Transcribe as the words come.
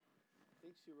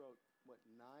think she wrote,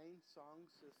 9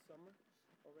 songs this summer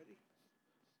already?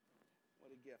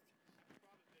 What a gift.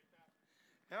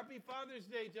 Happy Father's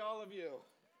Day to all of you.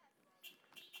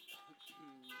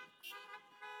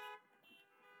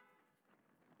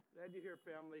 Glad you're here,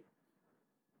 family.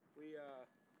 The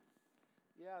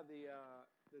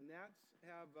Nats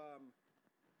have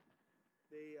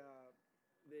they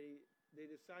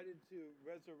decided to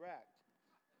resurrect,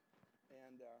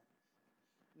 and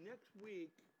next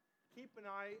week keep an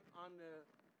eye on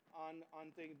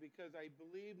things, because I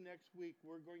believe next week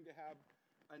we're going to have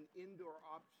an indoor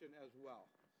option as well.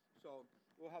 So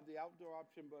we'll have the outdoor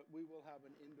option, but we will have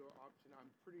an indoor option, I'm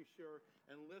pretty sure,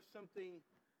 unless something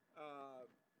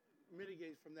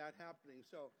mitigates from that happening.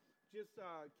 So just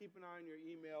keep an eye on your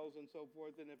emails and so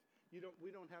forth. And if we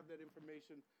don't have that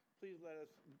information, please let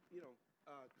us,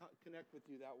 connect with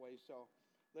you that way. So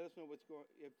let us know what's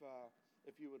going,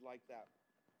 if you would like that.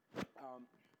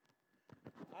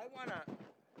 I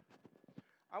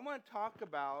want to talk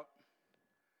about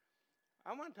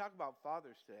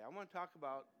Father's Day. I want to talk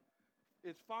about,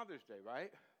 it's Father's Day,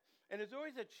 right? And there's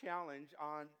always a challenge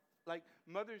on, like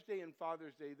Mother's Day and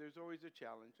Father's Day, there's always a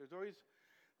challenge. There's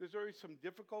always some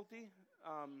difficulty.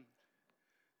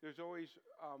 There's always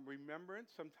remembrance.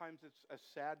 Sometimes it's a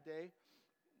sad day,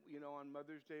 on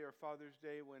Mother's Day or Father's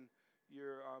Day, when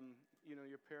your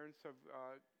parents have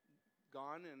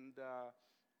gone,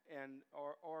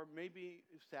 or maybe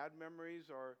sad memories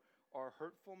or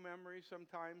hurtful memories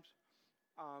sometimes.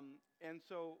 And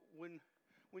so when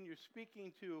you're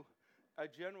speaking to a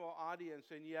general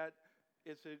audience, and yet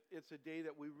it's a day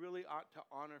that we really ought to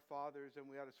honor fathers, and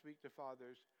we ought to speak to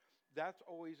fathers, that's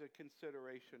always a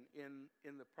consideration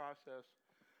in the process.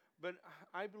 But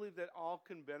I believe that all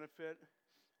can benefit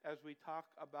as we talk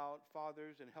about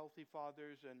fathers and healthy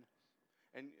fathers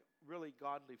and really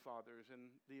godly fathers and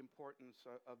the importance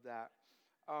of that.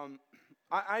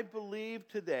 I believe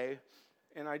today,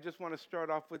 and I just want to start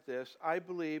off with this, I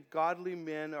believe godly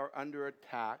men are under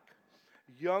attack.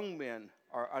 Young men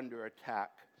are under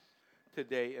attack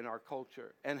today in our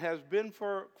culture, and has been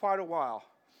for quite a while.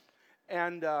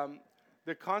 And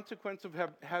the consequence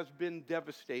has been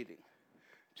devastating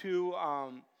to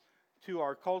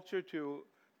our culture, to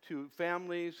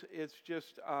families. It's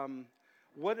just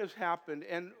what has happened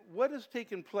and what has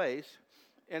taken place.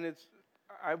 And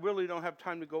I really don't have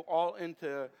time to go all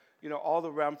into all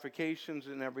the ramifications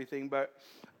and everything, but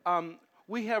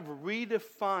we have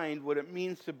redefined what it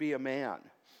means to be a man.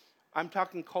 I'm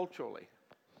talking culturally.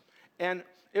 And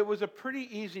it was a pretty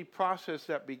easy process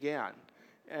that began.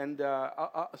 And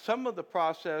some of the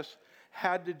process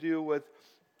had to do with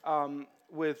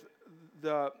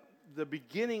the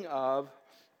beginning of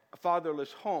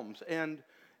fatherless homes. And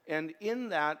in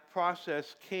that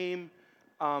process came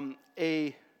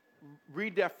a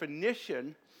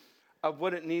redefinition of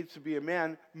what it needs to be a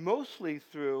man, mostly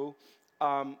through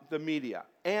the media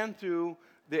and through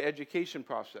the education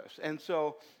process. And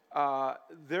so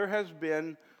there has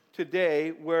been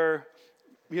today where,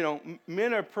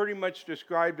 men are pretty much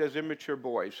described as immature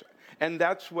boys. And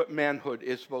that's what manhood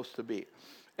is supposed to be.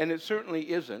 And it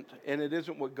certainly isn't. And it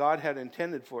isn't what God had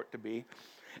intended for it to be.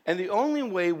 And the only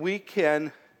way we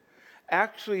can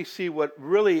actually see what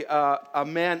really a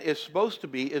man is supposed to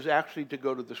be is actually to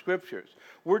go to the Scriptures.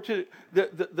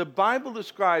 The Bible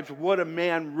describes what a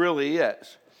man really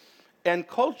is. And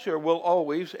culture will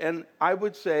always, and I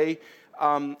would say,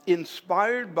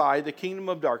 inspired by the kingdom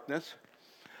of darkness,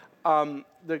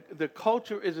 the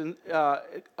culture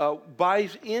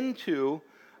buys into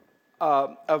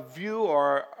a view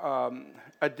or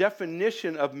a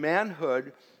definition of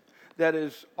manhood that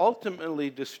is ultimately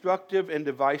destructive and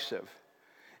divisive,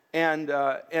 and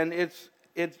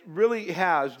it really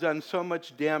has done so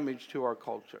much damage to our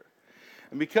culture,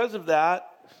 and because of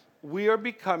that, we are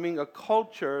becoming a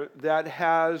culture that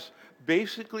has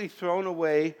basically thrown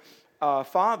away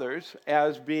fathers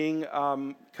as being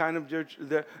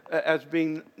as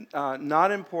being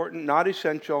not important, not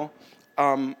essential,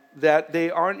 that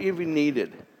they aren't even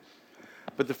needed.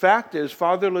 But the fact is,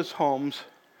 fatherless homes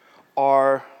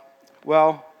are,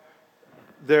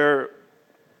 they're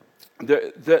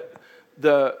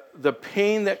the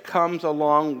pain that comes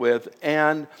along with,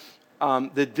 and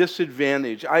the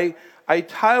disadvantage. I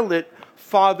titled it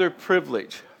Father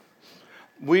Privilege.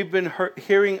 We've been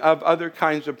hearing of other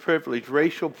kinds of privilege,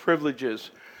 racial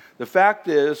privileges. The fact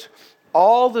is,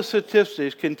 all the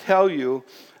statistics can tell you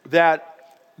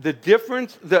that the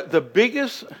difference, the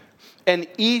biggest and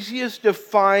easiest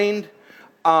defined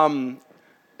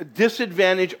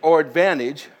disadvantage or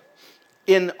advantage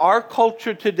in our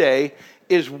culture today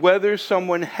is whether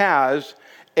someone has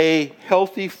a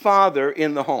healthy father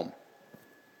in the home.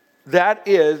 That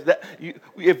is,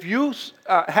 if you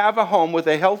have a home with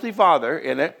a healthy father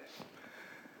in it,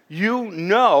 you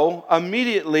know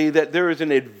immediately that there is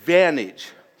an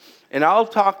advantage. And I'll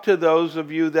talk to those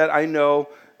of you that I know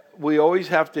we always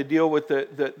have to deal with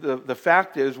the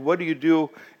fact is, what do you do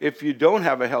if you don't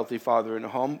have a healthy father in the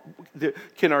home?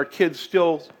 Can our kids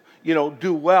still,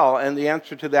 do well? And the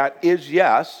answer to that is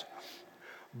yes,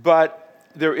 but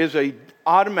there is a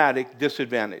automatic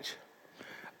disadvantage.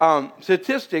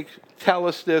 Statistics tell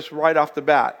us this right off the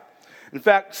bat. In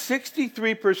fact,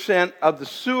 63% of the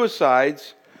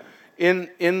suicides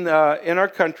in our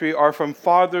country are from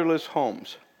fatherless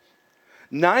homes.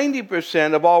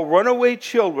 90% of all runaway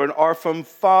children are from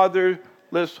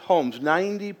fatherless homes.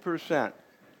 90%.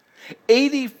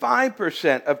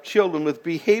 85% of children with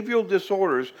behavioral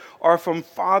disorders are from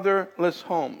fatherless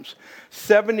homes.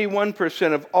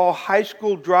 71% of all high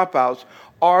school dropouts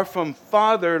are from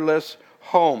fatherless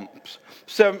homes.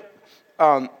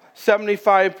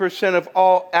 75% of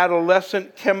all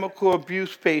adolescent chemical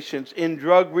abuse patients in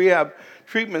drug rehab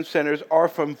treatment centers are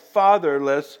from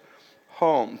fatherless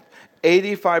homes.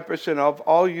 85% of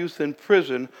all youth in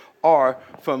prison are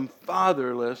from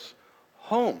fatherless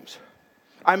homes.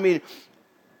 I mean,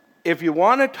 if you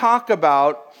want to talk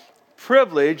about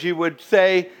privilege, you would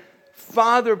say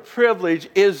father privilege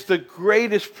is the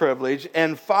greatest privilege,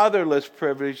 and fatherless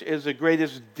privilege is the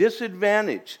greatest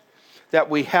disadvantage that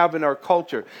we have in our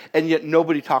culture, and yet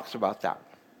nobody talks about that.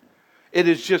 It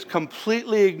is just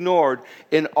completely ignored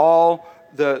in all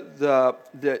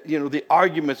the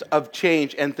arguments of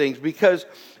change and things, because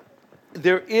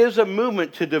there is a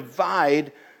movement to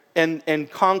divide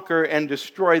and conquer and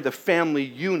destroy the family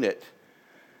unit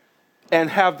and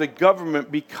have the government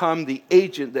become the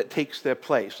agent that takes their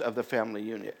place of the family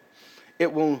unit.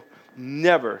 It will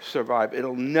never survive.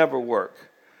 It'll never work.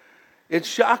 It's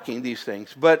shocking, these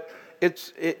things, but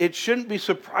it shouldn't be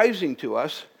surprising to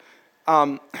us.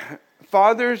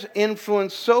 Fathers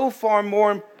influence so far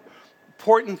more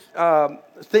important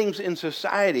things in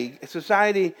society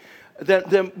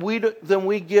than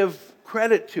we give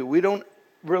credit to. We don't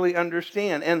really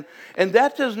understand. And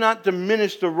that does not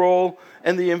diminish the role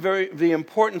and the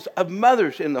importance of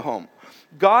mothers in the home.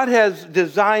 God has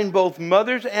designed both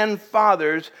mothers and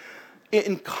fathers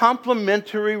in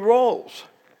complementary roles.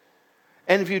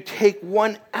 And if you take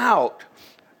one out,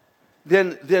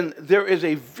 then there is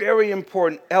a very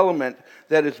important element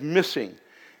that is missing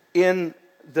in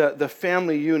the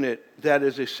family unit that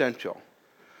is essential.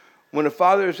 When a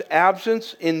father's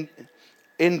absence,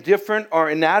 indifferent or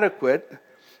inadequate,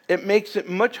 it makes it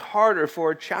much harder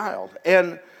for a child.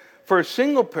 And for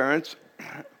single parents,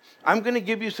 I'm going to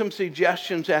give you some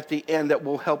suggestions at the end that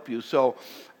will help you. So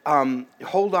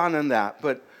hold on that.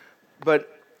 But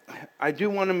I do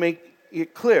want to make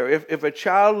it clear. If a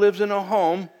child lives in a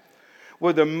home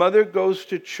where the mother goes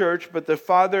to church but the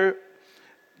father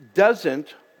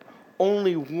doesn't,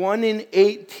 only 1 in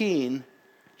 18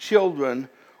 children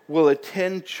will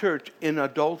attend church in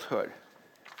adulthood.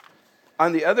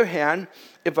 On the other hand,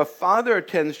 if a father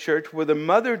attends church where the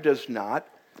mother does not,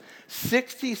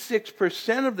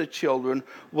 66% of the children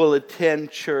will attend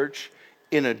church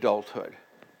in adulthood.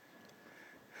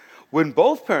 When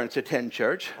both parents attend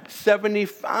church,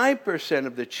 75%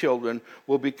 of the children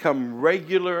will become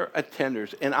regular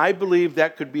attenders. And I believe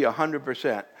that could be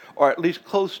 100%, or at least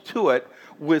close to it,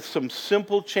 with some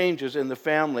simple changes in the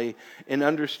family in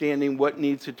understanding what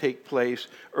needs to take place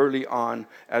early on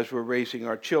as we're raising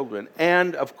our children.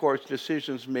 And, of course,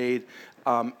 decisions made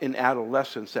in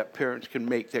adolescence that parents can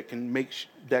make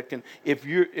if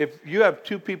you have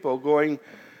two people going,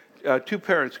 two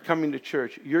parents coming to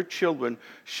church, your children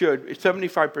should,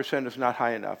 75% is not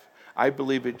high enough. I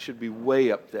believe it should be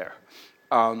way up there,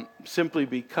 simply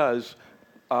because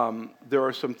there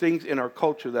are some things in our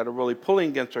culture that are really pulling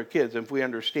against our kids. If we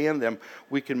understand them,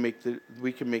 we can make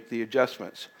the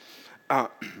adjustments.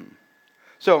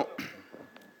 So,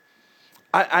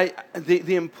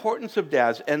 the importance of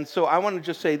dads, and so I want to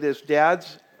just say this,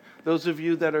 dads, those of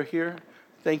you that are here,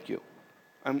 thank you.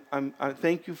 I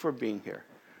thank you for being here.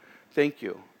 Thank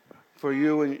you for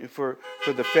you and for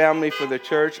the family, for the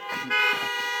church.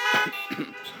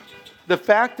 The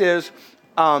fact is,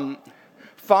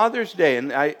 Father's Day,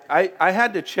 and I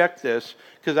had to check this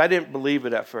because I didn't believe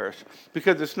it at first,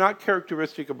 because it's not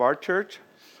characteristic of our church,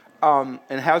 and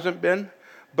hasn't been,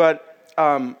 but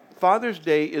Father's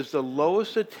Day is the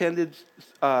lowest attended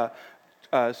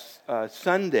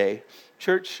Sunday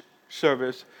church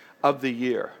service of the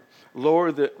year.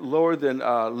 Lower than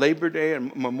Labor Day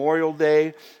and Memorial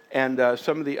Day and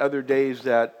some of the other days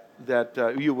that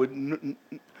you would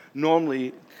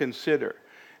normally consider.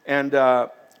 And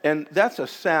And that's a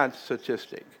sad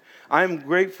statistic. I'm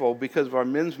grateful because of our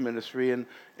men's ministry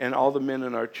and all the men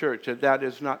in our church that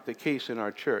is not the case in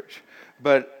our church,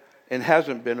 but it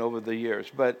hasn't been over the years.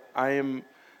 But I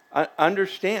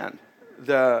understand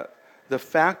the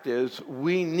fact is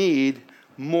we need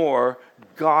more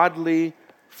godly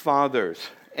fathers.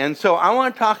 And so I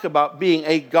want to talk about being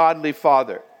a godly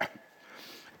father.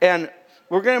 And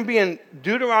we're going to be in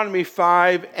Deuteronomy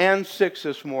 5 and 6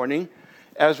 this morning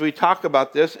as we talk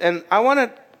about this. And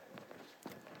I'm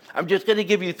just going to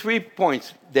give you 3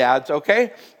 points, dads,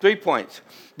 okay? 3 points.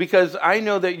 Because I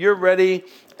know that you're ready.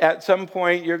 At some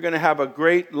point, you're going to have a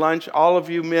great lunch. All of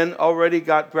you men already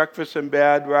got breakfast in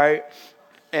bed, right?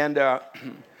 And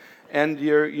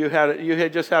you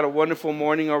had just had a wonderful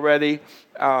morning already.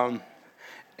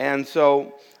 And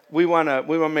so we want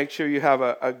to make sure you have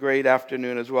a great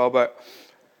afternoon as well. But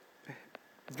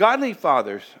godly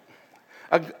fathers,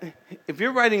 if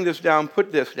you're writing this down,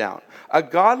 put this down. A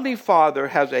godly father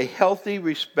has a healthy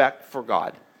respect for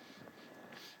God.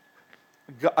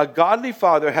 A godly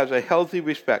father has a healthy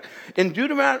respect. In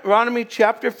Deuteronomy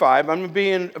chapter 5, I'm going to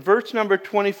be in verse number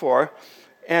 24,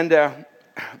 and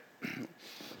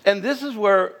this is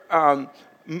where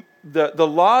the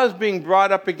law is being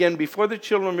brought up again before the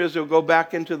children of Israel go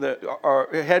back into or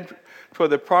head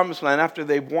toward the promised land after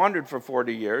they've wandered for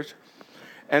 40 years.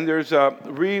 And there's a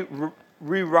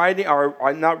rewriting,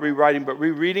 or not rewriting, but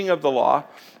rereading of the law,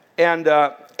 and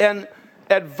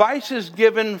advice is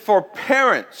given for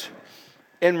parents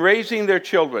in raising their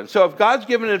children. So if God's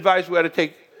given advice, we got to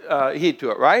take heed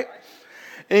to it, right?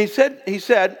 And he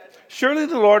said, surely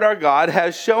the Lord our God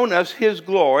has shown us his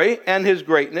glory and his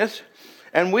greatness,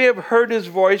 and we have heard his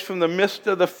voice from the midst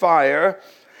of the fire,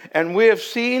 and we have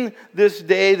seen this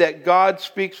day that God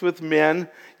speaks with men,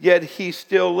 yet he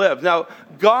still lives. Now,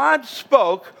 God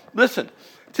spoke, listen,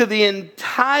 to the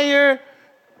entire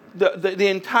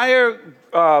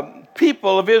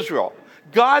people of Israel.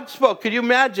 God spoke. Could you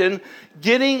imagine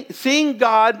seeing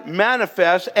God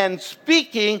manifest and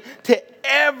speaking to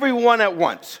everyone at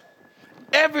once?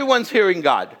 Everyone's hearing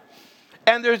God.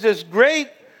 And there's this great,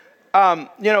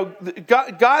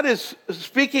 God is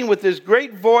speaking with this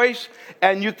great voice,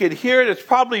 and you could hear it. It's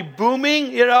probably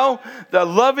booming, the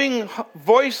loving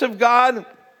voice of God.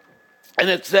 And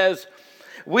it says,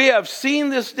 we have seen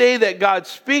this day that God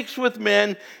speaks with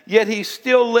men, yet he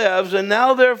still lives. And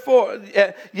now therefore,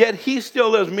 yet he still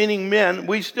lives, meaning men,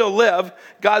 we still live.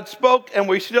 God spoke and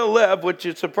we still live, which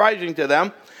is surprising to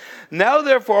them. Now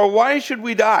therefore, why should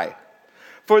we die?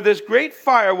 For this great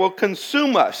fire will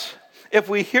consume us. If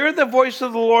we hear the voice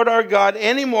of the Lord our God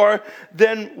anymore,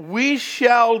 then we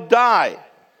shall die.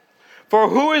 For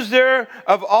who is there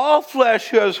of all flesh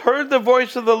who has heard the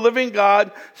voice of the living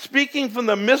God speaking from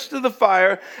the midst of the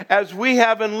fire as we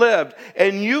have and lived?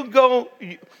 And you go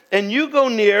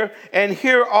near and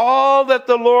hear all that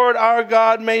the Lord our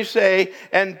God may say,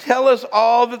 and tell us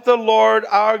all that the Lord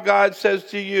our God says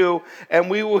to you, and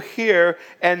we will hear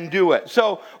and do it.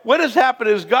 So what has happened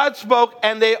is God spoke,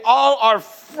 and they all are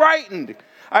frightened.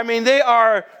 I mean, they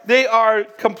are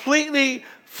completely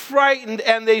frightened,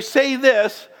 and they say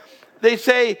this. They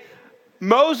say,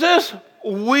 Moses,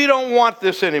 we don't want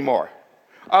this anymore.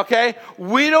 Okay?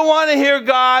 We don't want to hear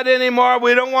God anymore.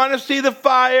 We don't want to see the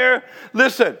fire.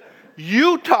 Listen,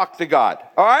 you talk to God,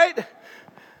 all right?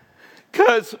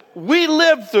 Because we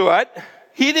lived through it.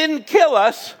 He didn't kill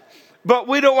us, but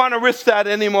we don't want to risk that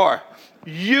anymore.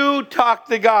 You talk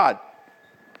to God.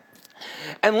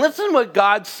 And listen what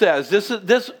God says.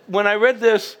 This when I read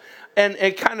this, and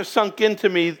it kind of sunk into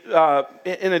me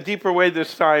in a deeper way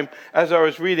this time as I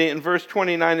was reading. In verse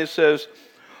 29 it says,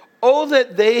 oh,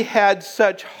 that they had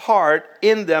such heart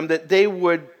in them that they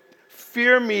would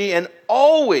fear me and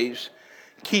always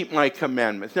keep my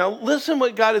commandments. Now listen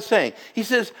what God is saying. He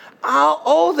says,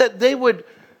 oh, that they would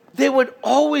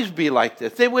always be like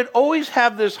this. They would always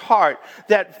have this heart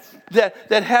that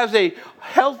has a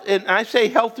health, and I say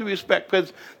healthy respect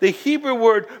because the Hebrew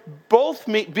word both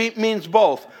means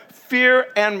both. Fear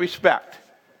and respect,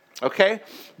 okay?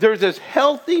 There's this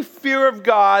healthy fear of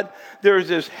God. There's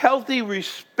this healthy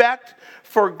respect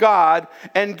for God.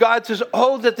 And God says,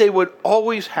 oh, that they would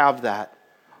always have that.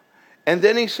 And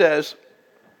then he says,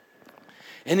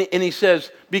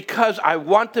 because I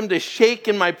want them to shake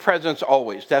in my presence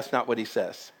always. That's not what he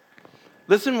says.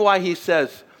 Listen why he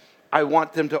says, I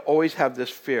want them to always have this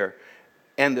fear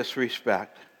and this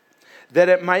respect. That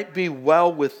it might be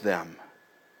well with them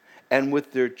and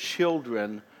with their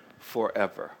children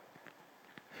forever.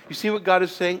 You see what God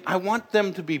is saying? I want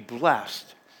them to be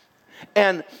blessed.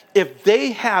 And if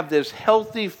they have this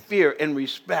healthy fear and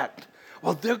respect,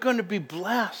 well, they're going to be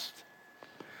blessed.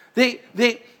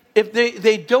 if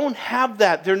they don't have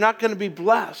that, they're not going to be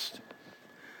blessed.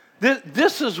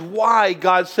 This is why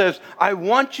God says, I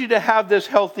want you to have this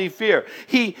healthy fear.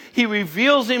 He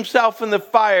reveals himself in the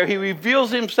fire. He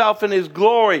reveals himself in his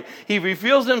glory. He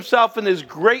reveals himself in his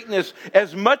greatness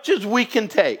as much as we can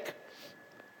take.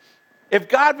 If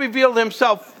God revealed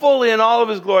himself fully in all of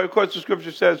his glory, of course the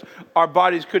scripture says our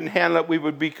bodies couldn't handle it, we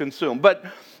would be consumed. But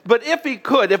if he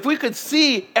could, if we could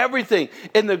see everything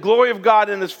in the glory of God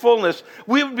in his fullness,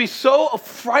 we would be so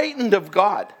frightened of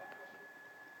God.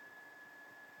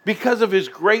 Because of his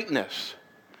greatness,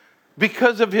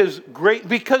 because of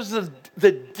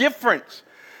the difference,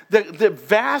 the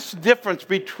vast difference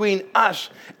between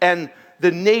us and the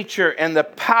nature and the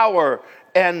power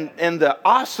and the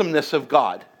awesomeness of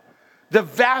God. The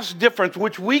vast difference,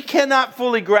 which we cannot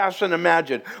fully grasp and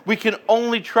imagine. We can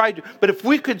only try to. But if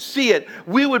we could see it,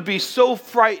 we would be so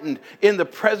frightened in the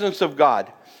presence of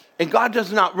God. And God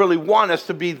does not really want us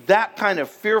to be that kind of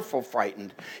fearful,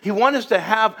 frightened. He wants us to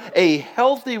have a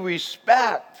healthy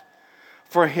respect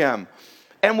for him.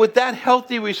 And with that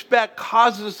healthy respect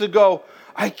causes us to go,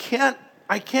 I can't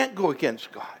go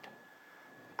against God.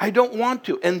 I don't want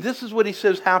to. And this is what he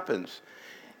says happens.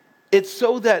 It's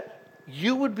so that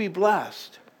you would be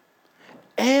blessed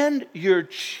and your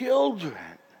children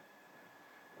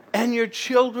and your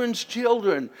children's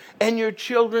children and your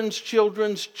children's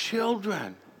children's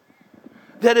children.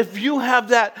 That if you have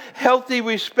that healthy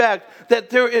respect,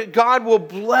 that God will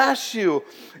bless you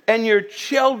and your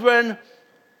children,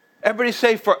 everybody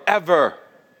say forever.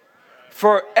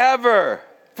 Forever.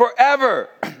 Forever.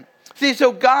 See,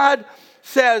 so God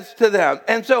says to them,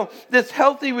 and so this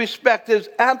healthy respect is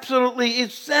absolutely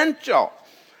essential.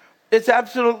 It's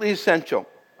absolutely essential.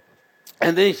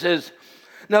 And then he says,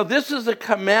 now this is a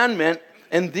commandment.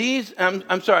 And these,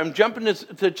 I'm jumping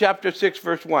to chapter 6,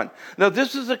 verse 1. Now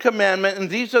this is a commandment, and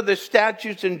these are the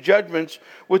statutes and judgments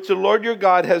which the Lord your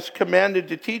God has commanded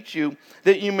to teach you,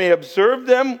 that you may observe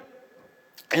them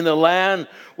in the land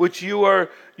which you are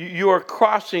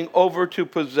crossing over to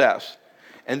possess.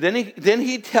 And then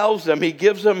he tells them, he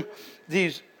gives them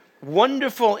these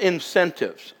wonderful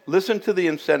incentives. Listen to the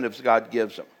incentives God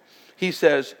gives them. He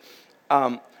says,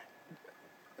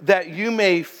 that you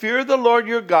may fear the Lord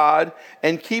your God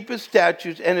and keep his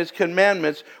statutes and his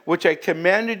commandments, which I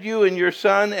commanded you and your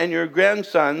son and your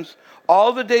grandsons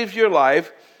all the days of your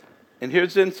life. And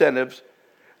here's the incentives,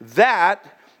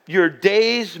 that your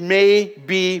days may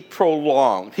be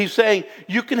prolonged. He's saying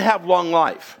you can have long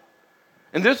life.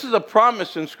 And this is a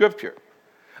promise in Scripture.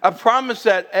 A promise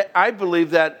that I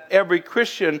believe that every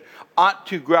Christian ought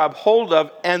to grab hold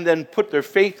of and then put their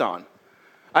faith on.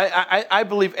 I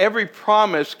believe every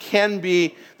promise can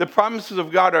be, the promises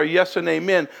of God are yes and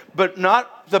amen, but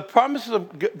not the promises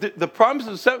of,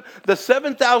 the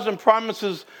 7,000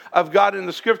 promises of God in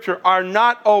the Scripture are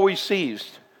not always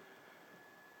seized.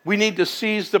 We need to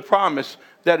seize the promise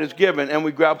that is given and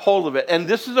we grab hold of it. And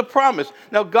this is a promise.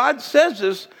 Now God says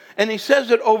this, and he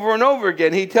says it over and over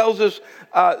again. He tells us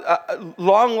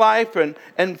long life, and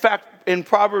in fact, in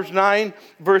Proverbs 9,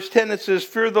 verse 10, it says,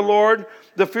 fear the Lord.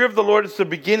 The fear of the Lord is the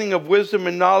beginning of wisdom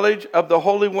and knowledge. Of the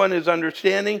Holy One is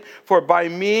understanding. For by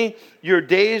me your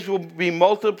days will be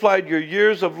multiplied. Your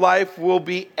years of life will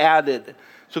be added.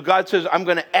 So God says, I'm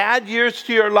going to add years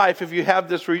to your life if you have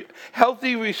this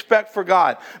healthy respect for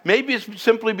God. Maybe it's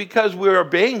simply because we're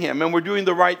obeying him and we're doing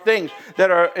the right things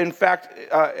that are, in fact,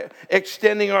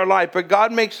 extending our life. But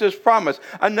God makes this promise.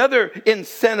 Another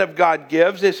incentive God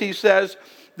gives is he says,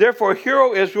 therefore, hear,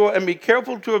 O Israel, and be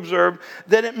careful to observe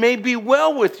that it may be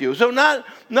well with you. So not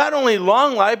only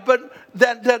long life, but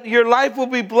that your life will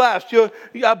be blessed.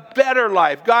 A better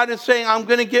life. God is saying,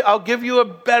 I'll give you a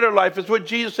better life. It's what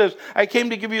Jesus says. I came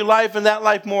to give you life and that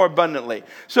life more abundantly.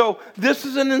 So this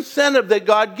is an incentive that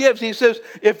God gives. He says,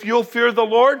 if you'll fear the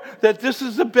Lord, that this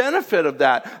is the benefit of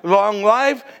that. Long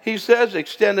life, he says,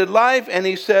 extended life, and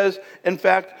he says, in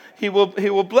fact, he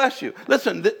will bless you.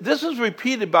 Listen, this is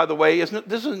repeated, by the way.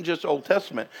 This isn't just Old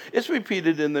Testament. It's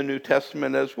repeated in the New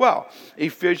Testament as well.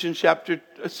 Ephesians chapter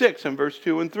 6 and verse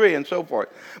 2 and 3 and so forth.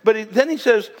 But then he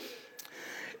says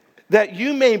that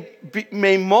you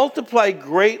may multiply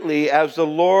greatly as the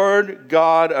Lord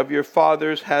God of your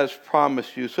fathers has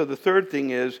promised you. So the third thing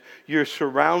is your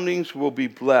surroundings will be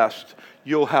blessed.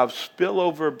 You'll have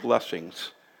spillover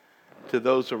blessings to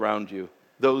those around you,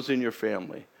 those in your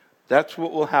family. That's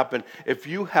what will happen if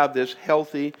you have this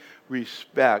healthy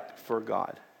respect for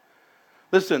God.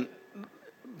 Listen,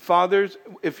 fathers,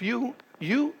 if you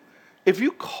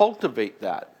cultivate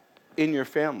that in your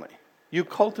family, you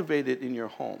cultivate it in your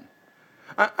home.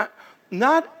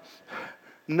 Not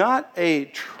a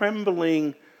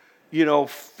trembling,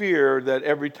 fear that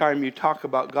every time you talk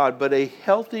about God, but a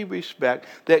healthy respect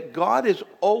that God is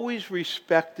always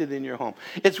respected in your home.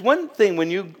 It's one thing when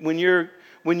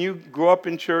you grow up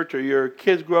in church or your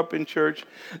kids grow up in church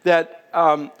that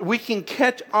we can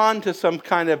catch on to some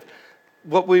kind of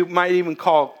what we might even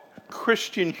call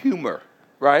Christian humor,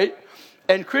 right?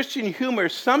 And Christian humor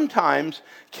sometimes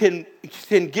can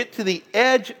get to the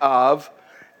edge of,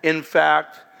 in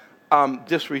fact,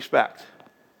 disrespect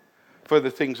for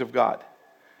the things of God.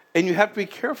 And you have to be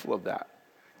careful of that.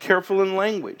 Careful in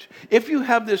language. If you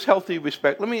have this healthy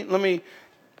respect, let me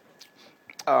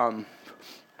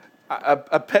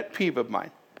a pet peeve of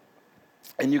mine.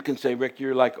 And you can say, Rick,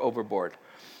 you're like overboard.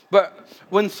 But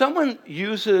when someone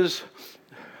uses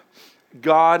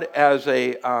God as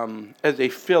a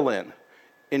fill-in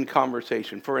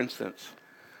conversation, for instance,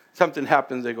 something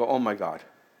happens, they go, oh my God.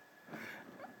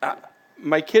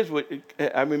 My kids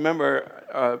I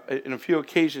remember in a few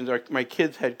occasions, my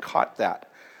kids had caught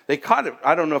that. They caught it.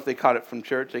 I don't know if they caught it from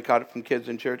church. They caught it from kids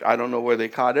in church. I don't know where they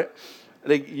caught it.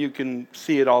 You can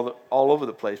see it all over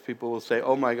the place. People will say,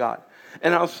 oh my God.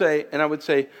 And I would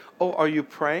say, oh, are you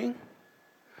praying?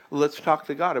 Let's talk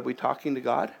to God. Are we talking to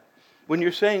God? When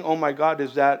you're saying, oh my God,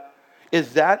 is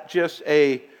that just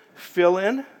a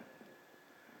fill-in?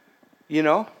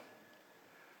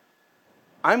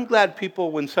 I'm glad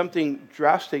people, when something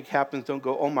drastic happens, don't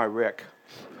go, oh, my Rick.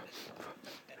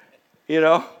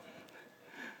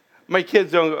 My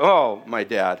kids don't go, oh, my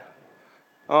dad.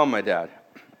 Oh, my dad.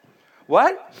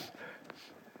 What?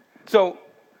 So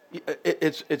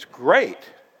it's great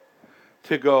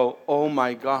to go, oh,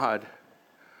 my God,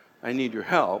 I need your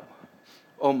help.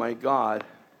 Oh, my God.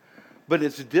 But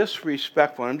it's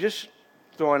disrespectful. I'm just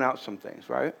throwing out some things,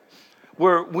 right?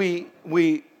 Where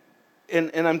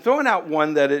and I'm throwing out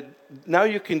one that now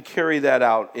you can carry that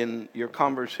out in your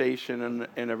conversation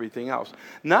and everything else.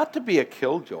 Not to be a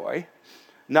killjoy,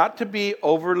 not to be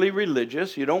overly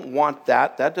religious. You don't want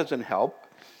that. That doesn't help.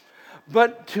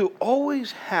 But to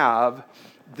always have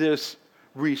this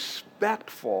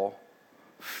respectful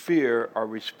fear or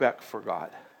respect for God.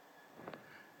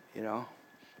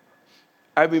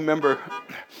 I remember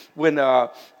when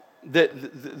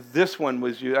this one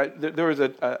was used. There was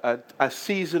a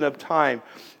season of time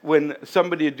when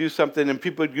somebody would do something and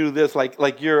people would do this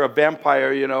like you're a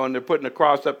vampire, and they're putting a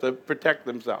cross up to protect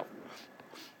themselves.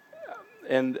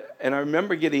 And I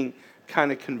remember getting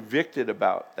kind of convicted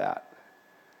about that.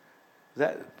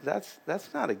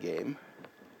 That's not a game.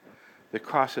 The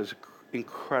cross is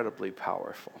incredibly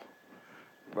powerful,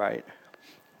 right?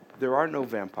 There are no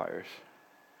vampires,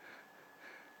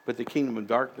 but the kingdom of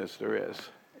darkness there is.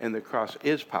 And the cross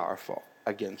is powerful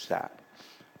against that.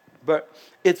 But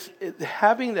it's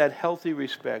having that healthy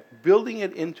respect, building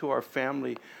it into our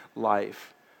family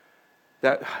life,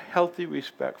 that healthy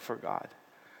respect for God.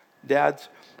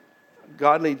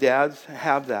 Godly dads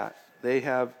have that. They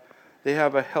have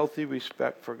a healthy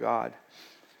respect for God.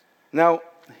 Now,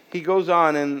 he goes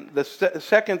on, and the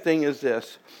second thing is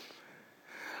this.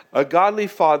 A godly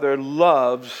father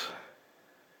loves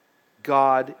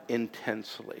God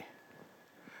intensely.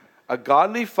 A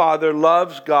godly father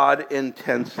loves God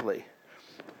intensely.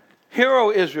 Hear,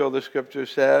 O Israel, the scripture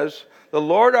says, the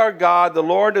Lord our God, the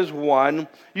Lord is one.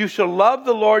 You shall love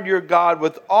the Lord your God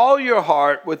with all your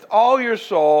heart, with all your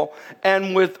soul,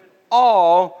 and with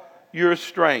all your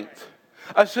strength.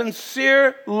 A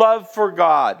sincere love for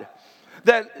God.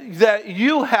 That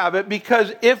you have it,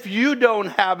 because if you don't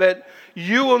have it,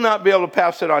 you will not be able to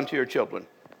pass it on to your children.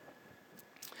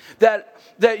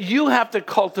 That you have to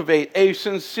cultivate a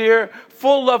sincere,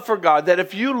 full love for God. That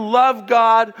if you love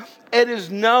God, it is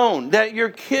known. That your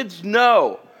kids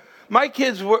know. My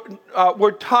kids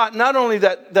were taught not only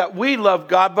that we love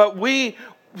God, but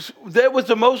that was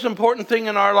the most important thing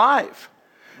in our life.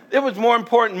 It was more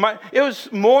important. It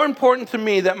was more important to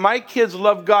me that my kids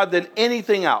loved God than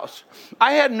anything else.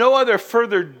 I had no other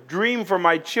further dream for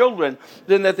my children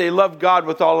than that they loved God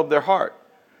with all of their heart.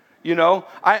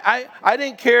 I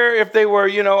didn't care if they were,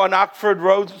 an Oxford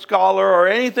Rhodes Scholar or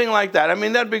anything like that. I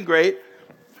mean, that'd be great.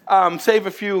 Save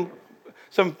a few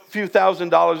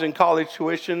 $1,000s in college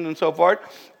tuition and so forth.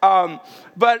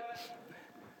 But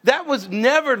that was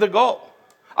never the goal.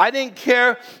 I didn't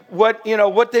care what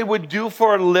they would do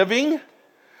for a living.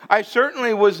 I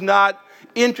certainly was not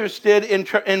interested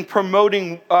in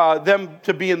promoting them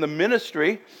to be in the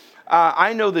ministry.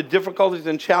 I know the difficulties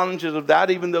and challenges of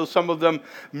that, even though some of them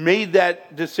made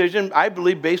that decision, I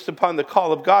believe, based upon the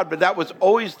call of God, but that was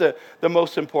always the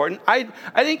most important. I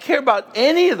didn't care about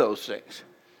any of those things.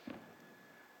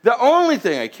 The only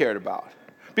thing I cared about,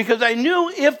 because I knew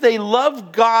if they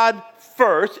loved God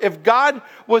first, if God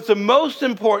was the most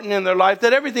important in their life,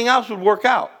 that everything else would work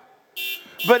out.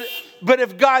 But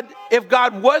if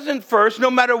God wasn't first, no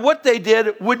matter what they did,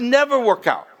 it would never work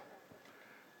out.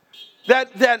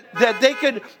 That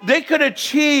they could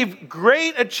achieve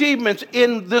great achievements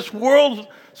in this world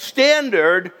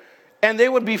standard, and they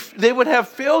would have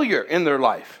failure in their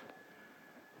life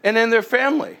and in their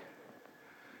family.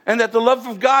 And that the love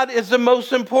of God is the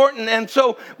most important. And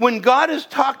so when God is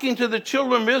talking to the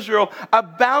children of Israel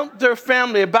about their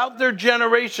family, about their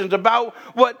generations, about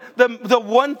what the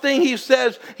one thing he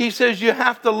says you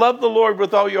have to love the Lord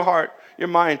with all your heart, your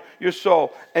mind, your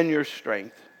soul, and your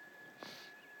strength.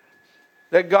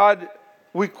 That God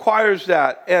requires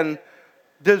that and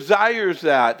desires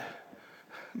that.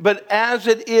 But as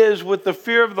it is with the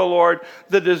fear of the Lord,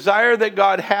 the desire that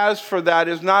God has for that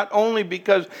is not only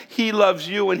because he loves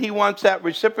you and he wants that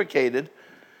reciprocated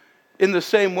in the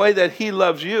same way that he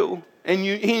loves you, and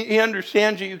he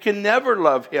understands you. You can never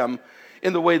love him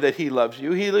in the way that he loves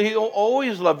you. He'll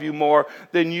always love you more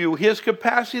than you. His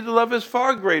capacity to love is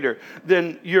far greater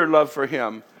than your love for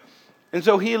him. And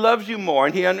so he loves you more,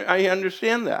 and I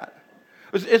understand that.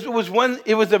 It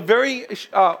was a very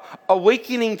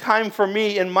awakening time for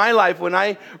me in my life when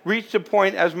I reached a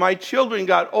point as my children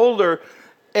got older,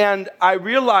 and I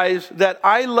realized that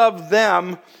I loved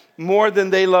them more than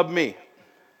they loved me.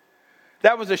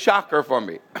 That was a shocker for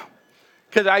me,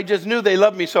 because I just knew they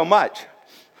loved me so much.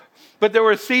 But there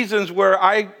were seasons where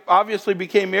I obviously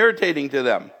became irritating to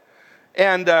them.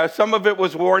 And some of it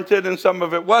was warranted and some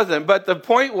of it wasn't. But the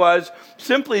point was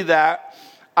simply that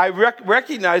I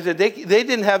recognized that they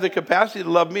didn't have the capacity to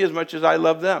love me as much as I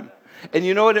loved them. And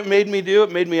you know what it made me do?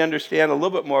 It made me understand a little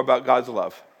bit more about God's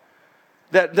love.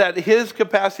 That his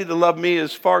capacity to love me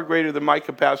is far greater than my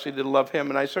capacity to love him.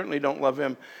 And I certainly don't love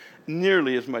him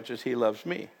nearly as much as he loves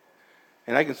me.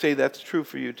 And I can say that's true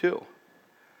for you too.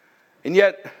 And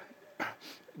yet,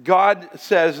 God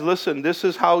says, listen, this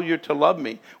is how you're to love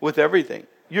me with everything.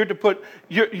 You're to put,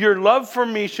 your love for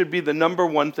me should be the number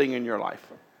one thing in your life.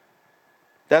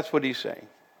 That's what he's saying.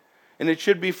 And it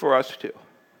should be for us too.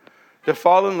 To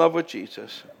fall in love with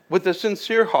Jesus with a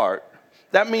sincere heart.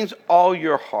 That means all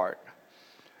your heart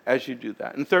as you do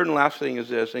that. And third and last thing is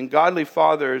this. And a godly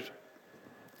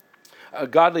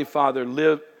father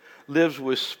lives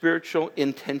with spiritual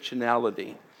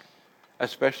intentionality,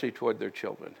 especially toward their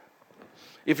children.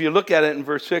 If you look at it in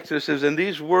verse 6, it says, "And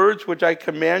these words which I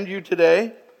command you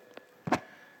today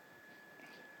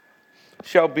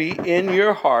shall be in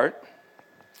your heart,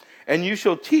 and you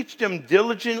shall teach them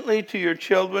diligently to your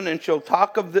children, and shall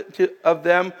talk of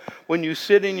them when you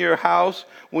sit in your house,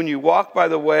 when you walk by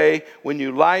the way, when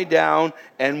you lie down,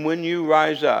 and when you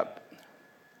rise up.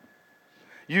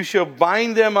 You shall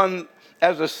bind them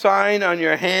as a sign on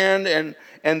your hand,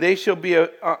 and they shall be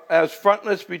as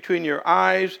frontlets between your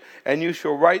eyes, and you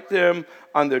shall write them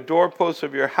on the doorposts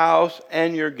of your house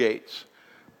and your gates."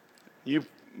 You've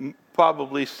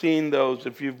probably seen those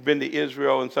if you've been to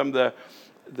Israel and some of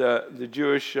the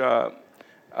Jewish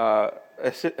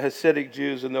Hasidic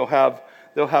Jews, and they'll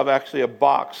have actually a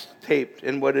box taped,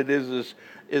 and what it is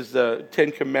the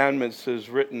Ten Commandments is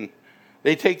written.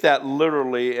 They take that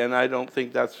literally, and I don't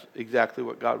think that's exactly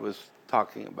what God was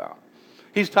talking about.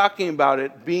 He's talking about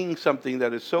it being something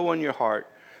that is so in your heart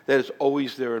that is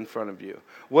always there in front of you.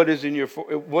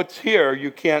 What's here,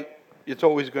 you can't. It's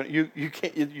always going. You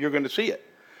can't. You're going to see it.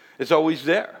 It's always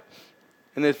there.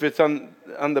 And if it's on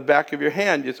the back of your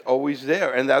hand, it's always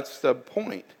there. And that's the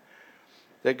point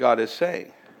that God is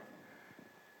saying.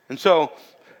 And so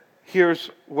here's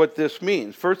what this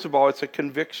means. First of all, it's a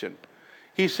conviction.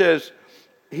 He says,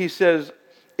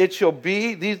 "It shall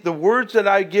be, the words that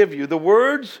I give you, the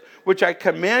words which I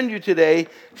command you today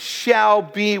shall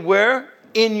be" where?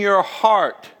 In your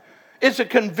heart. It's a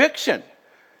conviction.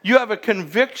 You have a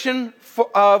conviction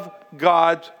of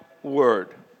God's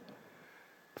word.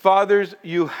 Fathers,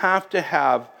 you have to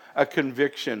have a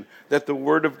conviction that the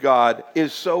Word of God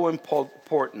is so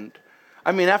important.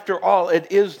 I mean, after all,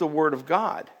 it is the Word of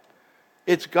God.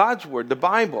 It's God's Word, the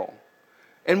Bible.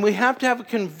 And we have to have a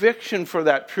conviction for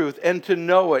that truth and to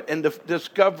know it and to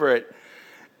discover it.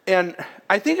 And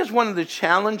I think it's one of the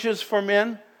challenges for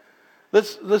men.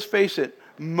 Let's face it,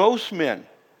 most men,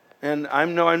 and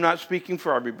I'm not speaking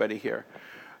for everybody here,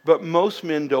 but most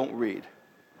men don't read.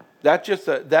 That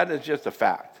is just a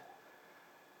fact.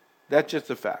 That's just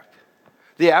a fact.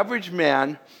 The average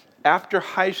man, after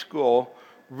high school,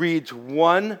 reads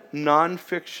one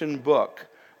nonfiction book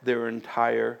their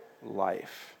entire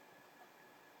life.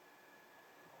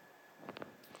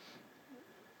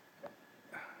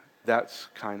 That's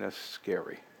kind of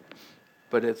scary,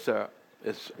 but it's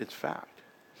fact.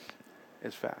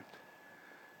 It's fact.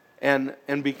 And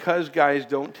because guys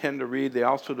don't tend to read, they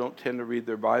also don't tend to read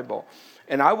their Bible.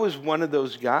 And I was one of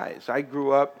those guys. I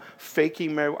grew up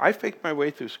I faked my way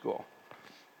through school.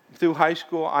 Through high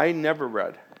school, I never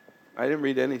read. I didn't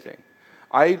read anything.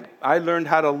 I learned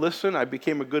how to listen. I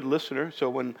became a good listener. So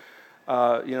when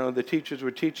the teachers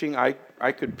were teaching,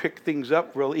 I could pick things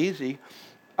up real easy.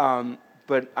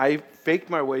 But I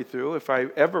faked my way through. If I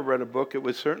ever read a book, it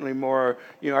was certainly more,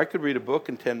 I could read a book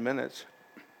in 10 minutes.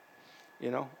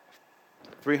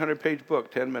 300-page book,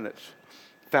 10 minutes.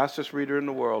 Fastest reader in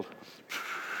the world.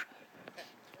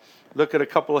 Look at a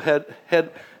couple of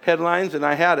headlines, and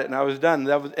I had it, and I was done.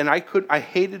 I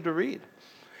hated to read.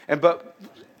 But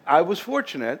I was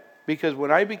fortunate, because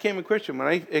when I became a Christian, when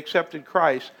I accepted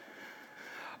Christ,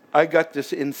 I got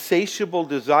this insatiable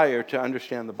desire to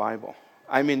understand the Bible.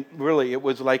 I mean, really, it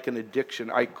was like an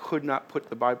addiction. I could not put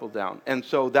the Bible down. And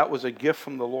so that was a gift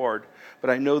from the Lord. But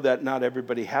I know that not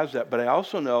everybody has that. But I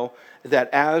also know that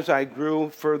as I grew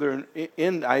further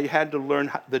in, I had to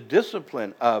learn the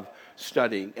discipline of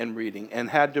studying and reading, and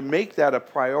had to make that a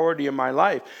priority in my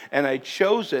life. And I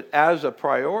chose it as a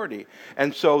priority.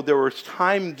 And so there was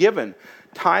time given,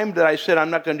 time that I said,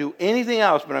 I'm not going to do anything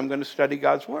else, but I'm going to study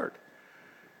God's Word.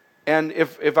 And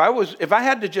if I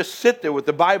had to just sit there with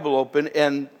the Bible open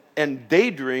and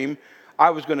daydream,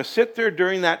 I was going to sit there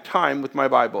during that time with my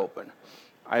Bible open.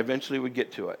 I eventually would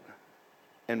get to it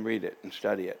and read it and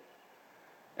study it.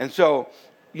 And so,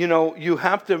 you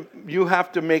have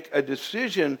to make a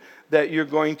decision that you're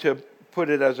going to put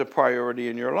it as a priority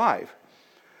in your life.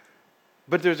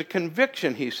 But there's a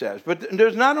conviction, he says. But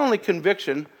there's not only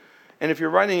conviction, and if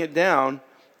you're writing it down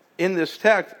in this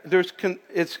text,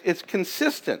 it's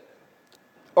consistent.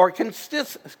 Or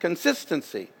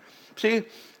consistency. See,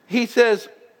 he says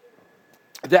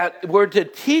that we're to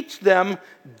teach them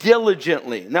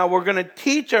diligently. Now, we're going to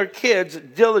teach our kids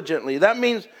diligently. That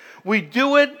means we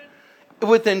do it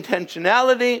with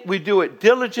intentionality. We do it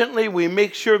diligently. We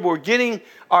make sure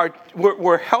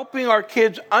we're helping our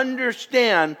kids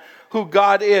understand who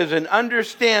God is and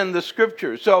understand the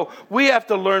Scriptures. So we have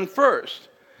to learn first.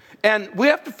 And we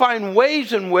have to find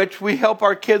ways in which we help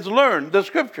our kids learn the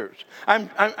Scriptures.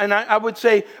 I would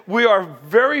say we are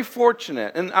very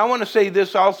fortunate, and I want to say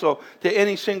this also to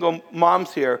any single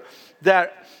moms here,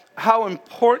 that how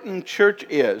important church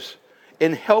is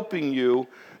in helping you,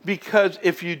 because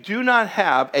if you do not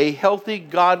have a healthy,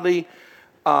 godly,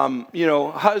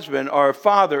 husband or a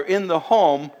father in the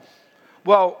home,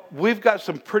 well, we've got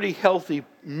some pretty healthy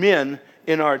men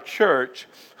in our church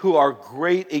who are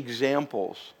great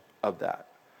examples of that,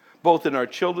 both in our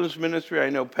children's ministry. I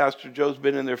know Pastor Joe's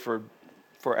been in there for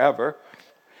forever,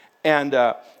 and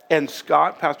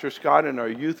Pastor Scott in our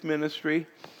youth ministry,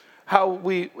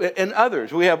 and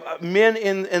others. We have men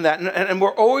in that, and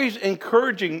we're always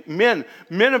encouraging men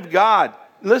of God.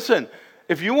 Listen,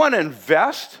 if you want to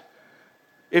invest,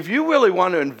 if you really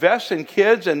want to invest in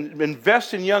kids and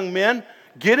invest in young men,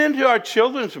 get into our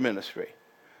children's ministry.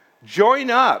 Join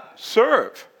up,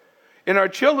 serve in our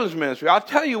children's ministry. I'll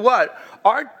tell you what,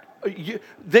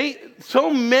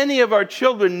 so many of our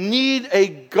children need a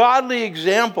godly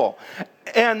example,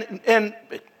 and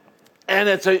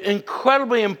it's an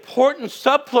incredibly important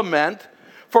supplement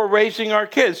for raising our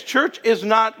kids. Church is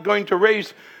not going to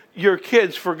raise your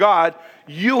kids for God.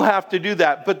 You have to do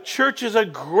that. But church is a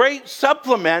great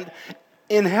supplement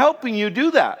in helping you do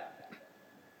that.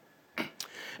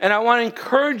 And I want to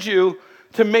encourage you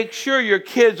to make sure your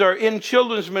kids are in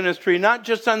children's ministry, not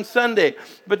just on Sunday,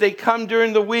 but they come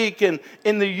during the week, and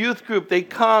in the youth group they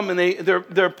come and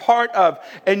they're part of,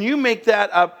 and you make that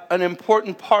an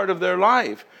important part of their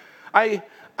life.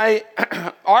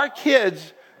 Our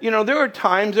kids, there are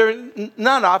times,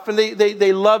 not often,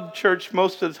 they love church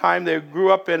most of the time. They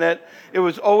grew up in it. It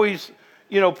was always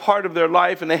part of their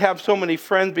life, and they have so many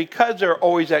friends because they're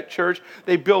always at church.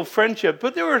 They build friendship.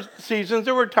 But there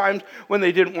were times when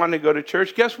they didn't want to go to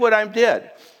church. Guess what I did?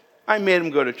 I made them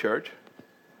go to church.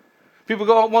 People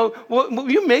go, well, will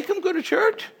you make them go to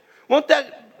church? Won't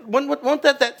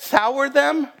that sour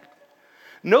them?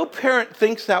 No parent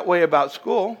thinks that way about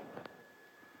school.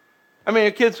 I mean,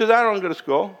 a kid says, I don't go to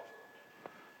school.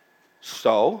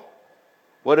 So,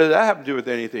 what does that have to do with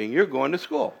anything? You're going to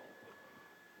school.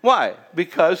 Why?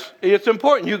 Because it's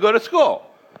important. You go to school.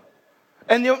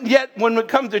 And yet, when it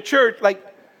comes to church,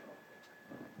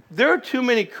 there are too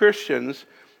many Christians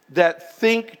that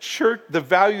think the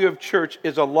value of church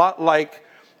is a lot like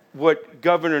what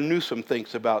Governor Newsom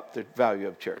thinks about the value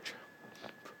of church.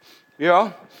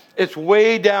 It's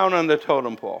way down on the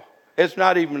totem pole. It's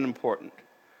not even important.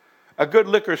 A good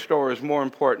liquor store is more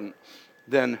important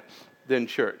than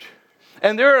church.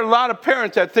 And there are a lot of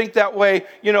parents that think that way.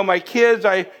 My kids,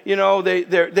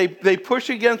 they push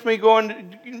against me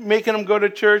making them go to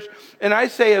church. And I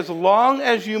say, as long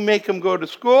as you make them go to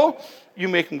school, you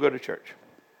make them go to church.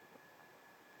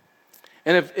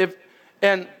 And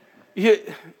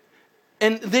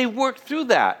and they work through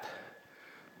that.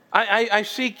 I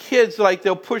see kids like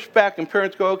they'll push back, and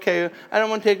parents go, okay, I don't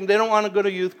want to take them. They don't want to go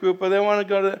to youth group, or they want to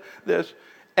go to this.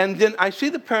 And then I see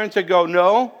the parents that go,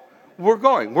 no, we're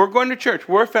going to church.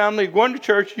 We're a family, going to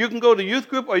church. You can go to youth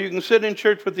group, or you can sit in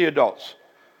church with the adults.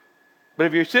 But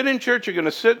if you sit in church, you're going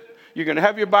to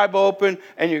have your Bible open,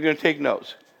 and you're going to take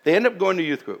notes. They end up going to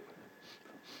youth group.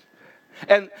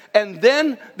 And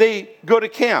then they go to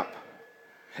camp.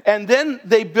 And then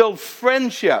they build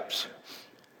friendships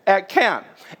at camp.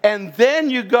 And then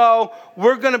you go,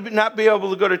 we're going to not be able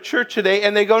to go to church today.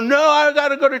 And they go, no, I got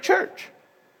to go to church.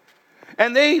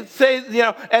 And they say,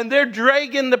 and they're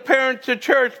dragging the parents to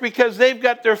church because they've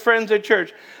got their friends at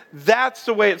church. That's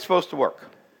the way it's supposed to work.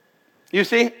 You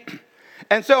see?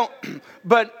 And so,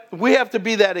 but we have to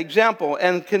be that example,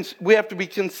 and we have to be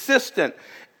consistent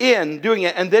in doing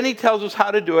it. And then he tells us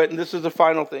how to do it, and this is the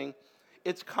final thing.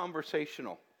 It's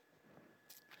conversational.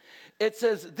 It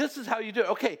says, this is how you do it.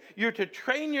 Okay, you're to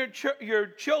train your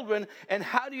children, and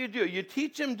how do you do it? You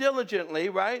teach them diligently,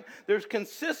 right? There's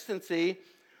consistency,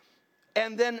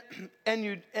 and then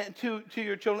to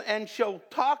your children, and shall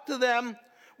talk to them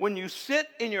when you sit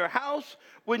in your house,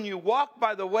 when you walk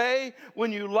by the way,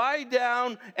 when you lie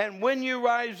down, and when you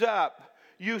rise up.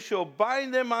 You shall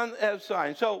bind them on as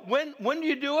signs. So when do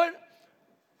you do it?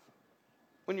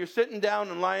 When you're sitting down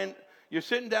and lying. You're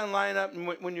sitting down, lying up, and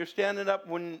when you're standing up,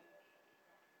 when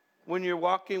you're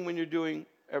walking, when you're doing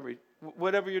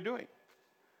whatever you're doing.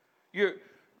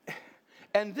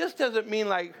 And this doesn't mean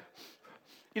like,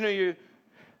 your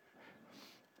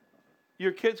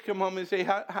kids come home and say,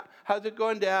 how's it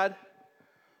going, Dad?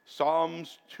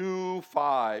 Psalms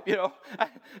 2:5.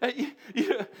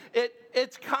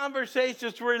 It's conversation.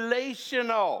 It's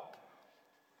relational.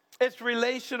 It's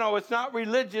relational. It's not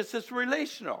religious. It's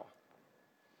relational.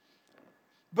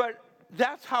 But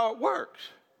that's how it works.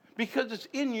 Because it's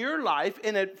in your life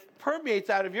and it permeates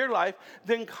out of your life,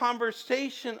 then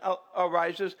conversation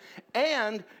arises,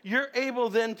 and you're able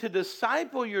then to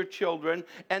disciple your children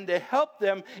and to help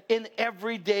them in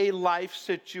everyday life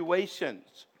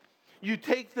situations. You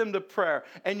take them to prayer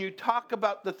and you talk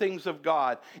about the things of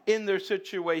God in their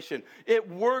situation. It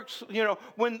works,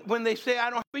 when they say,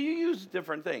 but you use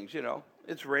different things,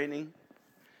 It's raining,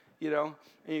 and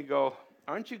you go,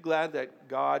 aren't you glad that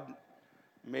God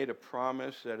made a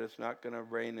promise that it's not going to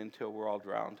rain until we're all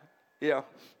drowned?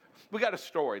 We got a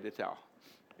story to tell,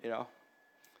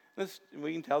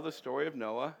 We can tell the story of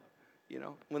Noah,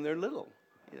 when they're little,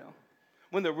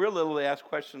 When they're real little, they ask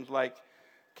questions like,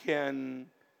 can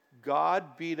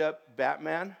God beat up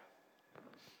Batman?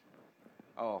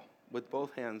 Oh, with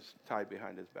both hands tied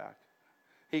behind his back.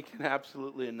 He can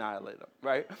absolutely annihilate him,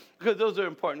 right? Because those are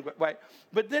important, right?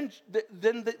 But then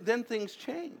things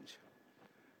change.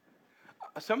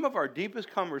 Some of our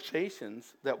deepest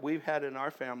conversations that we've had in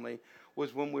our family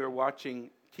was when we were watching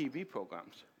TV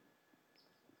programs.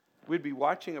 We'd be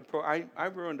watching I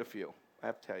ruined a few, I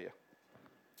have to tell you.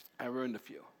 I ruined a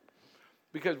few.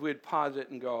 Because we'd pause it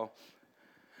and go,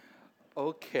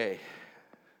 okay,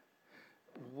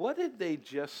 what did they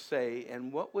just say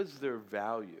and what was their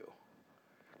value?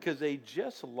 Because they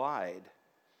just lied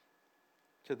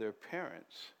to their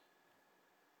parents.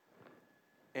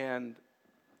 And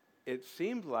it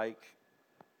seemed like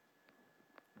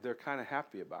they're kind of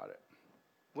happy about it.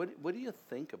 What do you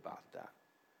think about that?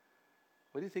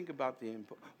 What do you think about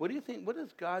what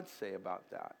does God say about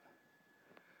that?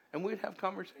 And we'd have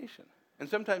conversation. And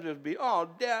sometimes it would be, oh,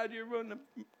 Dad, you ruined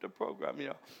the program,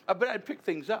 But I'd pick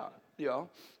things up,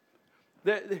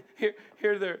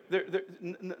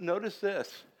 Notice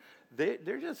this.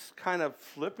 They're just kind of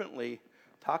flippantly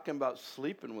talking about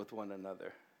sleeping with one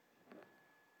another.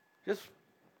 Just,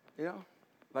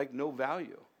 like no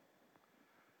value.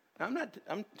 Now,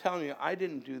 I'm telling you, I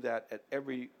didn't do that at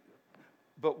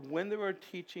but when there were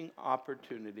teaching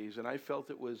opportunities, and I felt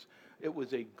it was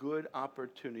a good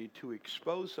opportunity to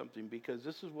expose something, because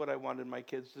this is what I wanted my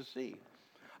kids to see.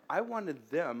 I wanted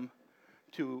them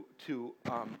to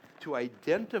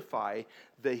identify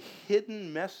the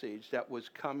hidden message that was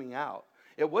coming out.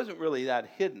 It wasn't really that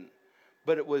hidden,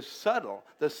 but it was subtle.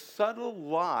 The subtle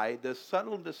lie, the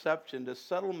subtle deception, the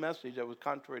subtle message that was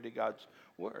contrary to God's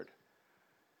word.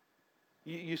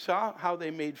 You saw how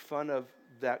they made fun of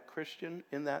that Christian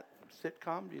in that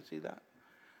sitcom? Do you see that?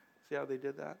 See how they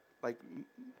did that? Like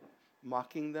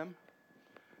mocking them?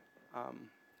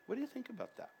 What do you think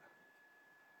about that?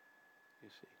 You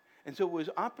see. And so it was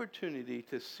opportunity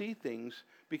to see things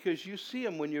because you see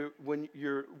them when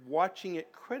you're watching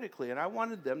it critically. And I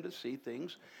wanted them to see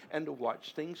things and to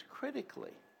watch things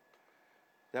critically.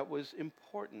 That was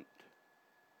important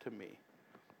to me.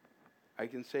 I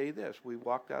can say this. We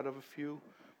walked out of a few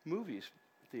movies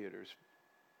theaters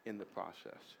in the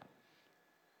process.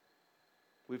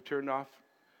 We've turned off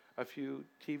a few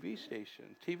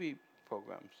TV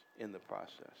programs in the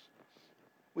process.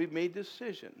 We've made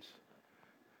decisions.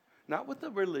 Not with the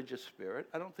religious spirit.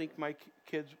 I don't think my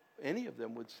kids, any of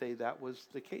them, would say that was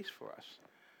the case for us.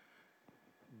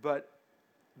 But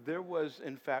there was,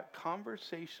 in fact,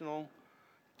 conversational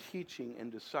teaching and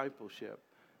discipleship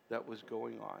that was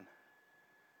going on.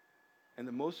 And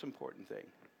the most important thing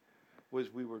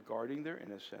was we were guarding their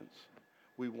innocence.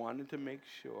 We wanted to make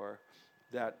sure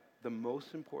that the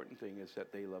most important thing is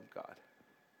that they love God.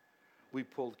 We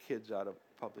pulled kids out of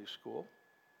public school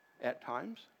at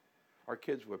times. Our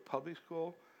kids were public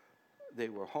school, they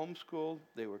were homeschooled,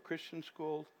 they were Christian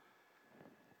schooled,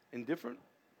 in different,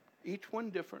 each one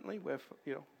differently. We have,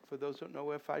 for those who don't know,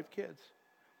 we have 5 kids.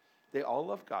 They all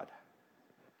love God.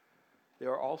 They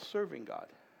are all serving God.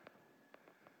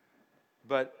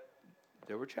 But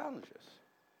there were challenges,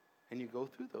 and you go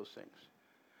through those things.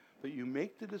 But you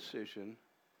make the decision,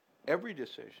 every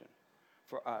decision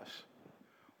for us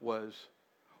was,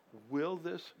 will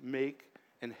this make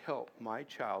and help my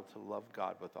child to love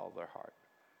God with all their heart?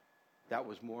 That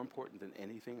was more important than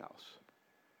anything else.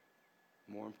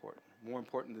 More important. More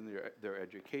important than their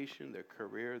education, their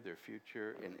career, their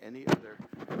future, in any other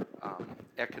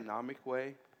economic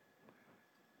way.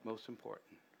 Most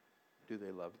important, do they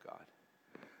love God?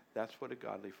 That's what a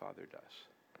godly father does.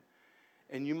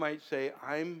 And you might say,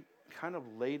 I'm kind of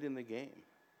late in the game.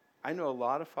 I know a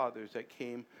lot of fathers that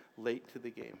came late to the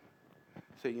game.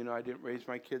 Say, I didn't raise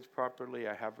my kids properly.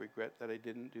 I have regret that I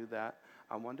didn't do that.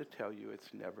 I want to tell you it's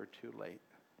never too late.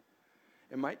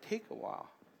 It might take a while.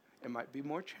 It might be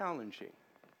more challenging.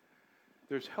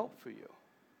 There's help for you.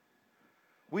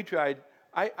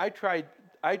 I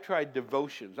tried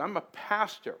devotions. I'm a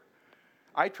pastor.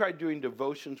 I tried doing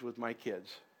devotions with my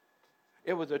kids.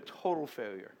 It was a total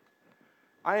failure.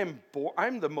 I'm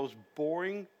the most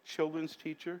boring children's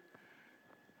teacher.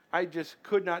 I just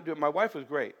could not do it. My wife was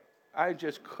great. I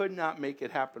just could not make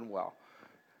it happen well.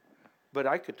 But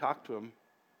I could talk to them,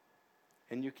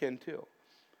 and you can too.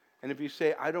 And if you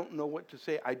say, I don't know what to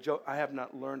say, I have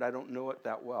not learned, I don't know it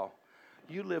that well,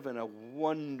 you live in a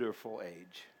wonderful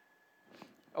age.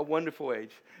 A wonderful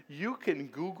age. You can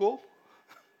Google.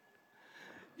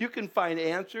 You can find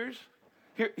answers.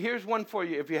 Here's one for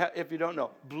you if you don't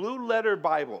know. Blue Letter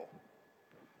Bible.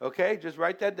 Okay, just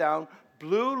write that down.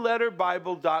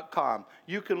 BlueLetterBible.com.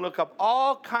 You can look up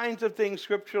all kinds of things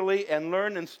scripturally and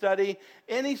learn and study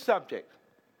any subject.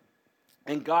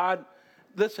 And God,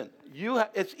 listen,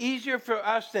 it's easier for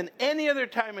us than any other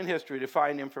time in history to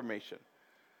find information.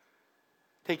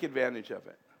 Take advantage of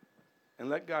it. And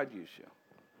let God use you.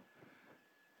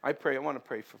 I want to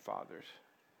pray for fathers.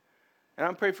 And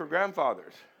I'm praying for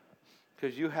grandfathers.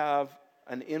 Because you have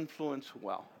an influence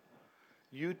well.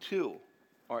 You too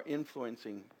are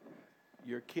influencing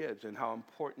your kids and how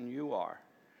important you are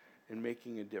in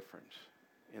making a difference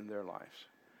in their lives.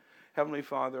 Heavenly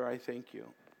Father, I thank you.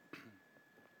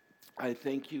 I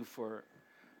thank you for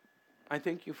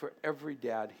every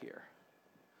dad here.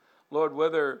 Lord,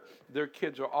 whether their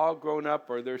kids are all grown up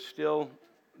or they're still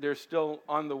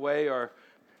on the way, or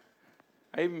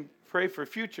I even pray for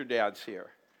future dads here.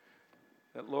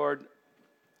 That, Lord,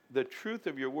 the truth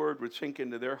of your word would sink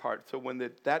into their heart, so when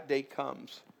that day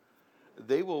comes,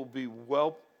 they will be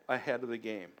well ahead of the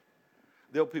game.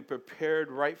 They'll be prepared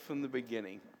right from the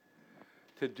beginning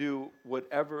to do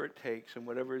whatever it takes and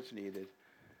whatever is needed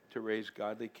to raise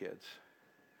godly kids.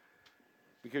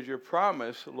 Because your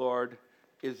promise, Lord,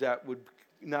 is that would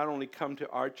not only come to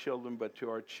our children, but to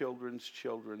our children's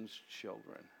children's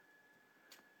children,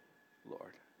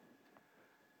 Lord.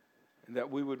 And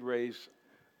that we would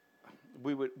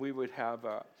have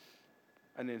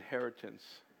an inheritance,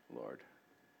 Lord.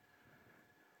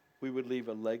 We would leave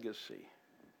a legacy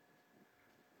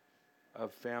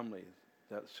of family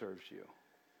that serves you,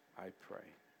 I pray.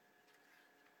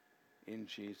 In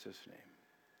Jesus'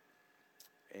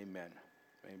 name, amen.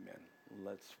 Amen.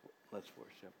 Let's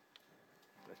worship.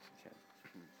 Let's can.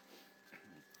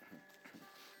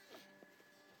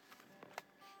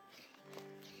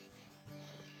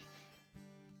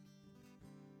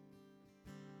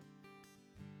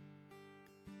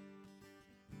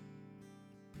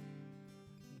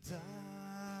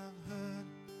 I've heard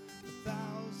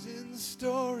 1,000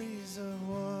 stories of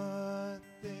what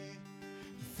they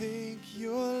think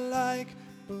you're like,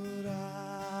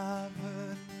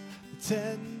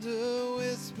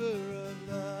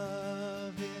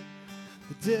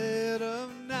 dead of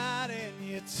night, and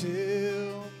you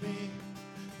tell me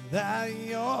that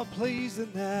you're pleased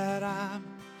and that I'm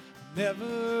never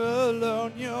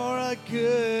alone. You're a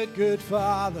good, good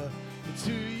Father. It's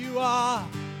who you are.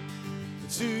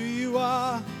 It's who you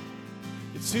are.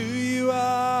 It's who you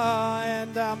are,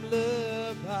 and I'm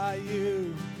loved by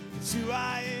you. It's who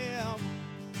I am.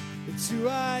 It's who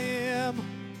I am.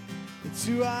 It's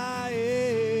who I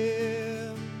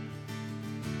am.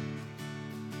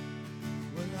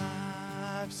 Well,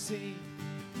 I've seen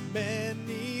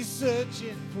many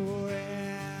searching for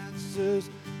answers,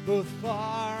 both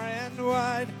far and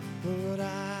wide, but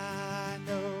I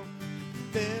know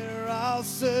they're all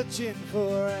searching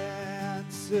for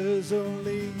answers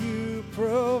only you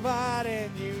provide,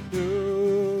 and you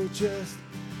know just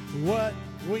what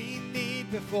we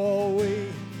need before we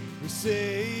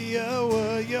say a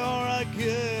word. You're a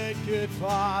good, good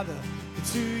Father.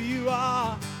 It's who you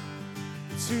are.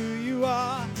 It's who you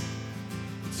are.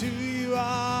 It's who you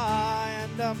are,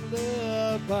 and I'm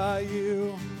loved by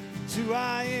you. It's who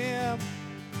I am.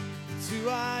 It's who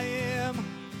I am.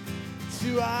 It's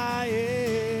who I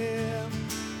am.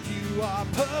 You are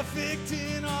perfect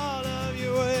in all of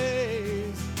your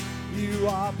ways. You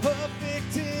are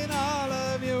perfect in all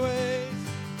of your ways.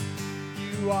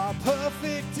 You are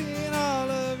perfect in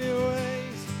all of your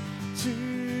ways to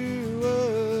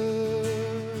us.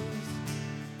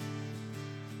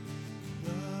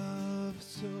 Love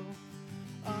so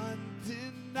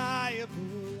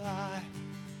undeniable,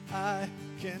 I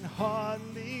can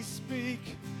hardly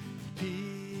speak.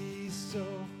 Peace so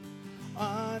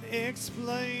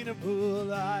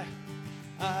unexplainable, I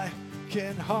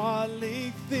can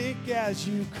hardly think as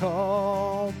you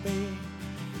call me.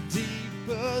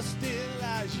 Deeper still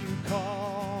as you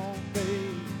call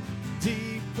me.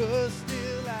 Deeper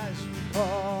still as you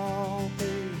call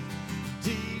me.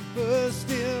 Deeper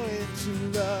still into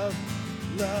love,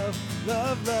 love,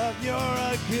 love, love. You're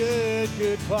a good,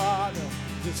 good Father.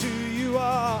 It's who you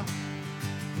are.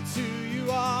 It's who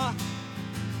you are.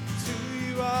 It's who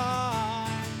you are.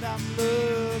 And I'm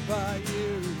loved by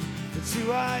you. It's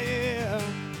who I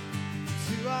am. It's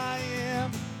who I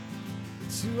am.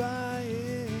 It's who I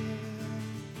am.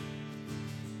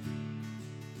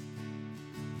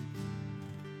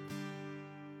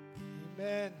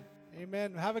 Amen.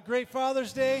 Amen. Have a great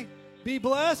Father's Day. Be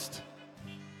blessed.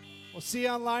 We'll see you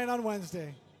online on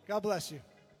Wednesday. God bless you.